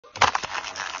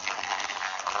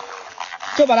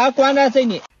就把它关在这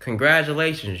里。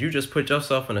 Congratulations, you just put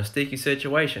yourself in a sticky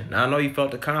situation. Now, I know you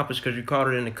felt accomplished because you caught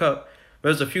it in the cup, but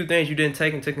there's a few things you didn't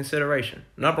take into consideration.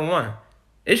 Number one,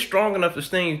 it's strong enough to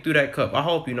sting you through that cup. I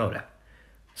hope you know that.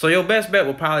 So your best bet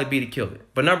will probably be to kill it.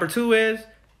 But number two is,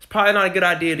 it's probably not a good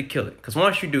idea to kill it, because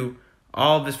once you do,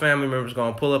 all of his family members are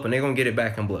going to pull up and they're going to get it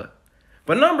back in blood.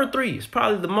 But number three is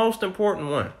probably the most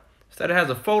important one. It's that it has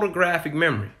a photographic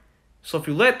memory. So if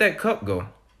you let that cup go,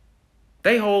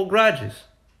 they hold grudges.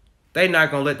 They're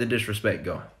not going to let the disrespect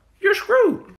go. You're screwed.